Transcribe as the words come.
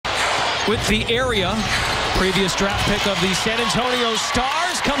with the area. Previous draft pick of the San Antonio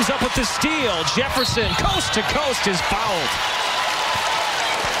Stars comes up with the steal. Jefferson, coast to coast, is fouled.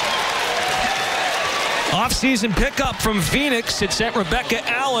 Off-season pickup from Phoenix. It sent Rebecca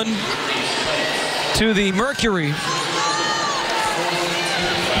Allen to the Mercury.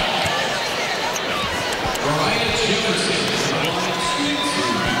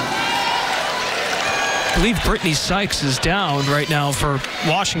 I believe Brittney Sykes is down right now for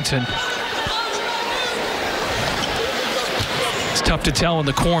Washington. It's tough to tell in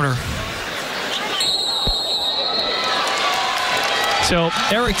the corner. So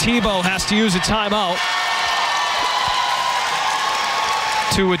Eric Thibault has to use a timeout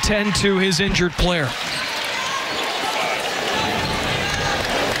to attend to his injured player.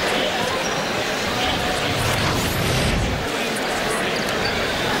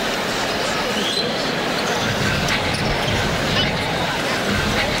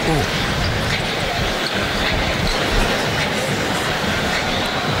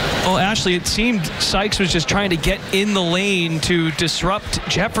 Well, Ashley, it seemed Sykes was just trying to get in the lane to disrupt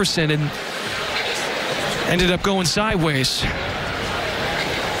Jefferson and ended up going sideways.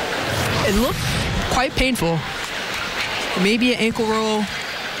 It looked quite painful. Maybe an ankle roll,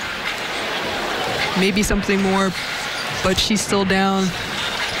 maybe something more, but she's still down.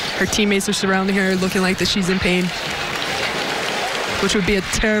 Her teammates are surrounding her, looking like that she's in pain, which would be a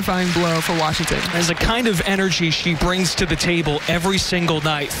terrifying blow for Washington. As the kind of energy she brings to the table every single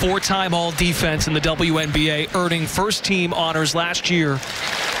night, 4-time all-defense in the WNBA, earning first-team honors last year.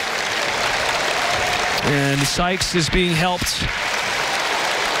 And Sykes is being helped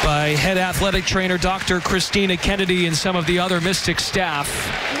by head athletic trainer Dr. Christina Kennedy and some of the other Mystic staff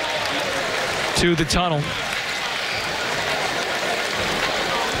to the tunnel.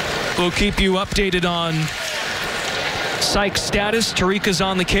 We'll keep you updated on Sykes' status. Tarika's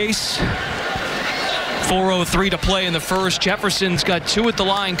on the case. 4:03 to play in the first. Jefferson's got 2 at the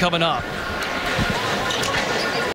line coming up.